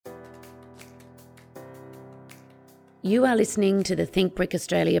You are listening to the Think Brick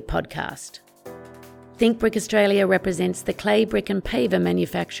Australia podcast. Think Brick Australia represents the clay, brick and paver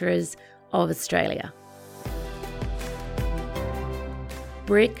manufacturers of Australia.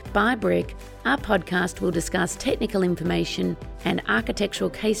 Brick by brick, our podcast will discuss technical information and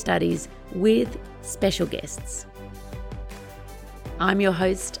architectural case studies with special guests. I'm your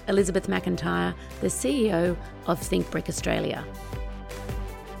host, Elizabeth McIntyre, the CEO of Think Brick Australia.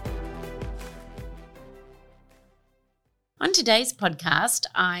 On today's podcast,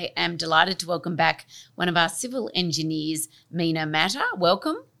 I am delighted to welcome back one of our civil engineers, Meena Matta.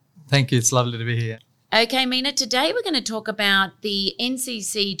 Welcome. Thank you. It's lovely to be here. Okay, Meena, today we're going to talk about the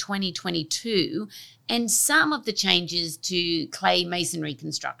NCC 2022 and some of the changes to clay masonry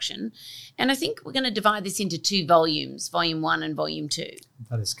construction. And I think we're going to divide this into two volumes, Volume 1 and Volume 2.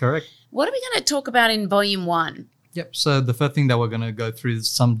 That is correct. What are we going to talk about in Volume 1? Yep. So the first thing that we're going to go through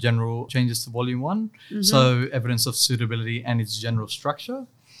is some general changes to Volume 1. Mm-hmm. So evidence of suitability and its general structure.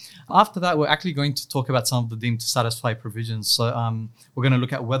 After that, we're actually going to talk about some of the deemed to satisfy provisions. So we're going to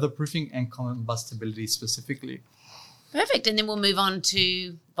look at weatherproofing and combustibility specifically. Perfect. And then we'll move on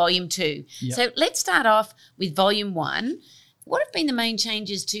to Volume 2. Yep. So let's start off with Volume 1. What have been the main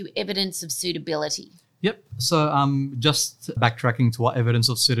changes to evidence of suitability? Yep. So just backtracking to what evidence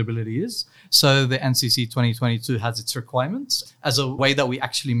of suitability is. So the NCC 2022 has its requirements as a way that we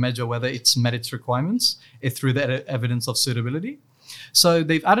actually measure whether it's met its requirements through the evidence of suitability. So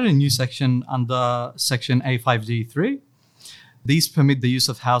they've added a new section under Section A5G3. These permit the use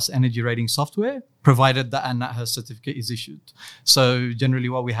of house energy rating software, provided that a NatHERS certificate is issued. So generally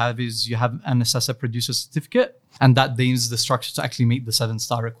what we have is you have an assessor producer certificate, and that deems the structure to actually meet the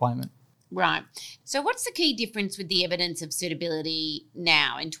 7-star requirement. Right. So what's the key difference with the evidence of suitability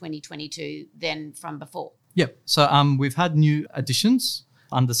now in 2022 than from before? Yep. So we've had new additions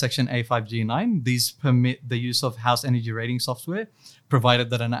under Section A5G9. These permit the use of house energy rating software, provided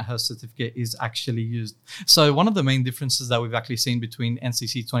that a NatHERS certificate is actually used. So one of the main differences that we've actually seen between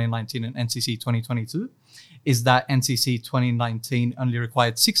NCC 2019 and NCC 2022 is that NCC 2019 only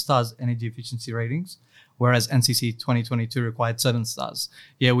required 6 stars energy efficiency ratings, whereas NCC 2022 required 7 stars.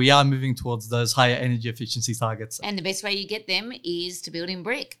 Yeah, we are moving towards those higher energy efficiency targets. And the best way you get them is to build in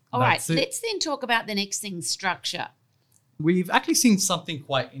brick. All right, let's then talk about the next thing, structure. We've actually seen something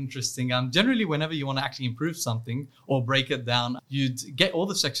quite interesting. Generally, whenever you want to actually improve something or break it down, you'd get all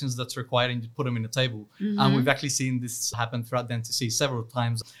the sections that's required and you put them in a table. Mm-hmm. We've actually seen this happen throughout the NCC several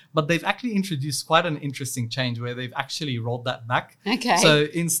times. But they've actually introduced quite an interesting change where they've actually rolled that back. Okay. So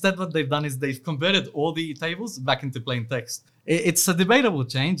instead what they've done is they've converted all the tables back into plain text. It's a debatable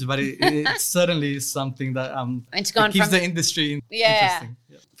change, but it certainly is something that it's gone keeps from the industry interesting.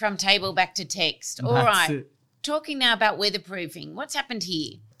 Yeah. From table back to text. All That's right. it. Talking now about weatherproofing. What's happened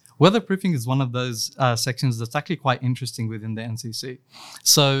here? Weatherproofing is one of those sections that's actually quite interesting within the NCC.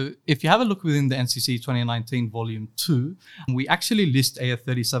 So if you have a look within the NCC 2019 Volume 2, we actually list AS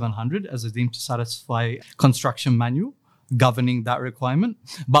 3700 as a deemed to satisfy construction manual governing that requirement.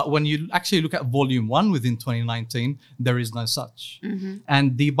 But when you actually look at Volume 1 within 2019, there is no such. Mm-hmm.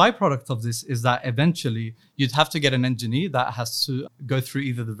 And the byproduct of this is that eventually you'd have to get an engineer that has to go through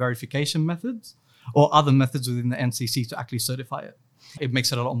either the verification methods or other methods within the NCC to actually certify it. It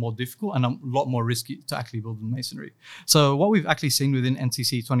makes it a lot more difficult and a lot more risky to actually build in masonry. So what we've actually seen within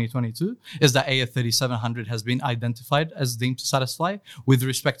NCC 2022 is that AS 3700 has been identified as deemed to satisfy with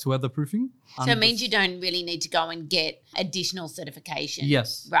respect to weatherproofing. So it means you don't really need to go and get additional certification.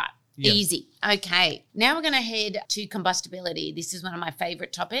 Yes. Right. Yes. Easy. Okay. Now we're going to head to combustibility. This is one of my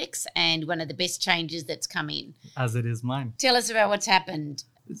favourite topics and one of the best changes that's come in. As it is mine. Tell us about what's happened.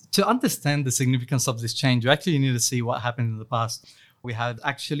 To understand the significance of this change, you actually need to see what happened in the past. We had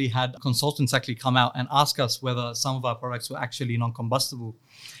consultants actually come out and ask us whether some of our products were actually non-combustible.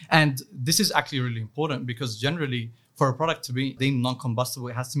 And this is actually really important because generally for a product to be deemed non-combustible,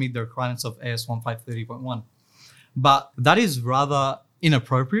 it has to meet the requirements of AS 1530.1. But that is rather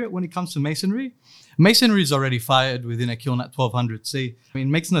inappropriate when it comes to masonry. Masonry is already fired within a kiln at 1200 C. It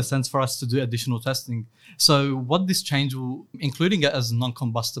makes no sense for us to do additional testing. So what this change will, including it as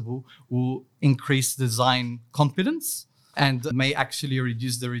non-combustible, will increase design confidence and may actually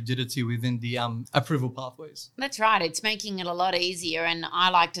reduce the rigidity within the approval pathways. That's right. It's making it a lot easier. And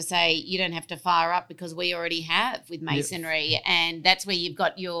I like to say you don't have to fire up because we already have with masonry. Yep. And that's where you've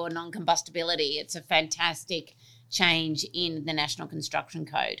got your non-combustibility. It's a fantastic change in the National Construction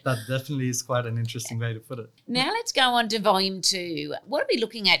Code. That definitely is quite an interesting way to put it. Now let's go on to Volume 2. What are we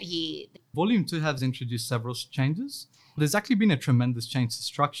looking at here? Volume 2 has introduced several changes. There's actually been a tremendous change to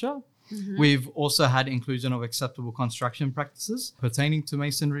structure. Mm-hmm. We've also had inclusion of acceptable construction practices pertaining to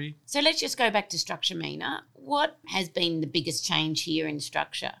masonry. So let's just go back to structure, Meena. what has been the biggest change here in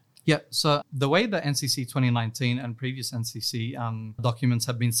structure? Yeah, so the way the NCC 2019 and previous NCC documents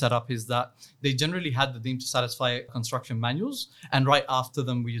have been set up is that they generally had the deemed to satisfy construction manuals, and right after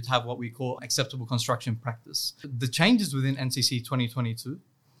them we would have what we call acceptable construction practice. The changes within NCC 2022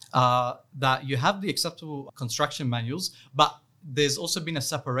 that you have the acceptable construction manuals, but there's also been a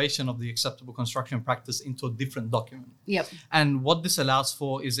separation of the acceptable construction practice into a different document. Yep. And what this allows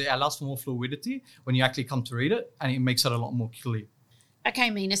for is it allows for more fluidity when you actually come to read it, and it makes it a lot more clear.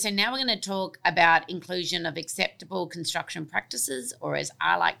 Okay, Meena, so now we're going to talk about inclusion of acceptable construction practices, or as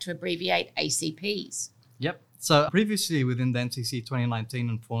I like to abbreviate, ACPs. Yep. So previously within the NCC 2019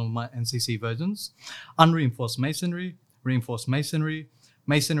 and former NCC versions, unreinforced masonry, reinforced masonry,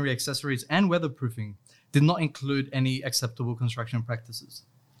 masonry accessories, and weatherproofing did not include any acceptable construction practices.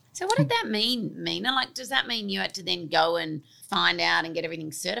 So what did that mean, Meena? Like, does that mean you had to then go and find out and get everything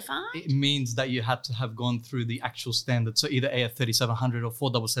certified? It means that you had to have gone through the actual standard, so either AS 3700 or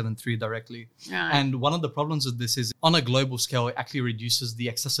 4773 directly. Right. And one of the problems with this is on a global scale, it actually reduces the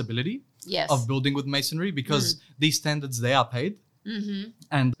accessibility of building with masonry because these standards, they are paid. Mm-hmm.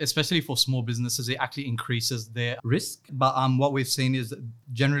 And especially for small businesses, it actually increases their risk. But what we've seen is that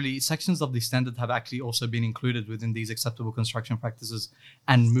generally sections of the standard have actually also been included within these acceptable construction practices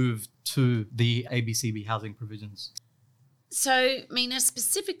and moved to the ABCB housing provisions. So, Meena,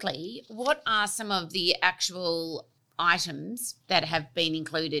 specifically, what are some of the actual items that have been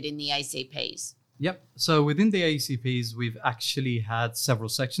included in the ACPs? Yep. So within the ACPs, we've actually had several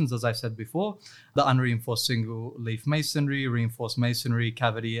sections, as I said before, the unreinforced single leaf masonry, reinforced masonry,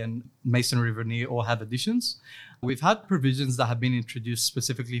 cavity, and masonry veneer all have additions. We've had provisions that have been introduced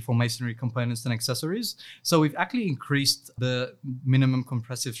specifically for masonry components and accessories. So we've actually increased the minimum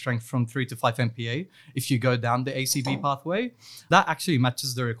compressive strength from 3 to 5 MPa if you go down the ACP pathway. That actually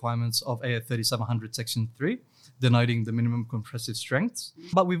matches the requirements of AS 3700 Section 3. Denoting the minimum compressive strengths.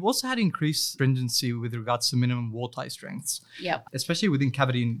 But we've also had increased stringency with regards to minimum wall tie strengths. Yep. Especially within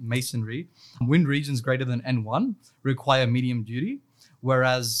cavity masonry, wind regions greater than N1 require medium duty,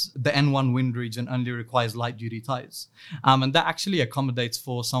 whereas the N1 wind region only requires light duty ties. And that actually accommodates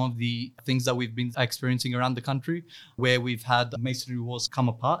for some of the things that we've been experiencing around the country, where we've had masonry walls come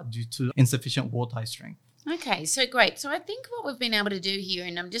apart due to insufficient wall tie strength. Okay, so great. So I think what we've been able to do here,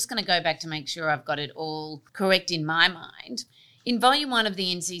 and I'm just going to go back to make sure I've got it all correct in my mind. In Volume 1 of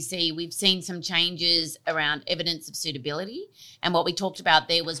the NCC, we've seen some changes around evidence of suitability. And what we talked about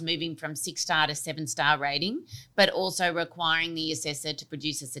there was moving from 6-star to 7-star rating, but also requiring the assessor to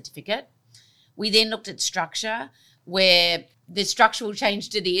produce a certificate. We then looked at structure, where the structural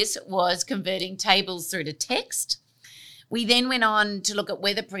change to this was converting tables through to text. We then went on to look at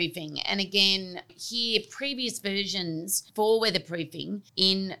weatherproofing. And again, here, previous versions for weatherproofing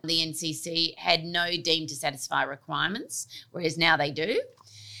in the NCC had no deemed to satisfy requirements, whereas now they do.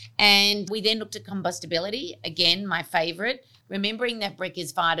 And we then looked at combustibility. Again, my favourite, remembering that brick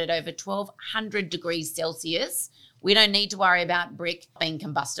is fired at over 1200 degrees Celsius. We don't need to worry about brick being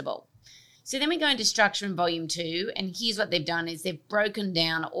combustible. So then we go into structure in Volume 2, and here's what they've done is they've broken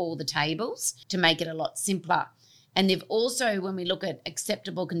down all the tables to make it a lot simpler. And they've also, when we look at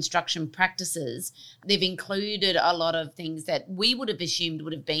acceptable construction practices, they've included a lot of things that we would have assumed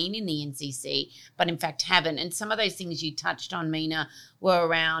would have been in the NCC, but in fact haven't. And some of those things you touched on, Meena, were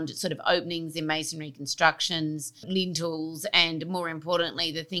around sort of openings in masonry constructions, lintels, and more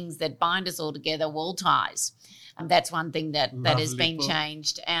importantly, the things that bind us all together, wall ties. That's one thing that has been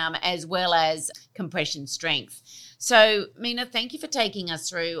changed, as well as compression strength. So, Meena, thank you for taking us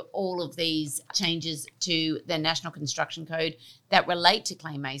through all of these changes to the National Construction Code that relate to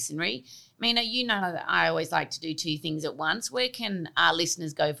clay masonry. Meena, you know that I always like to do two things at once. Where can our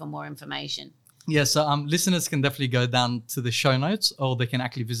listeners go for more information? Yeah, so listeners can definitely go down to the show notes, or they can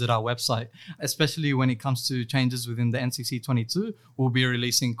actually visit our website, especially when it comes to changes within the NCC 22. We'll be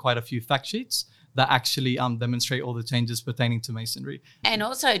releasing quite a few fact sheets that actually demonstrate all the changes pertaining to masonry. And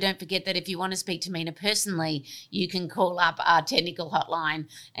also don't forget that if you want to speak to Meena personally, you can call up our technical hotline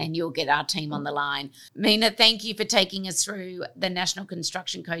and you'll get our team on the line. Meena, thank you for taking us through the National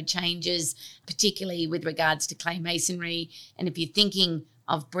Construction Code changes, particularly with regards to clay masonry. And if you're thinking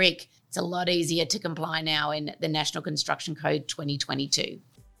of brick, it's a lot easier to comply now in the National Construction Code 2022.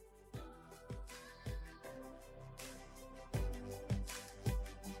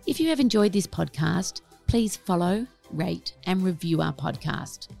 If you have enjoyed this podcast, please follow, rate, and review our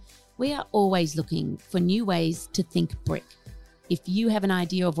podcast. We are always looking for new ways to think brick. If you have an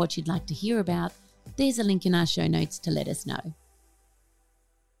idea of what you'd like to hear about, there's a link in our show notes to let us know.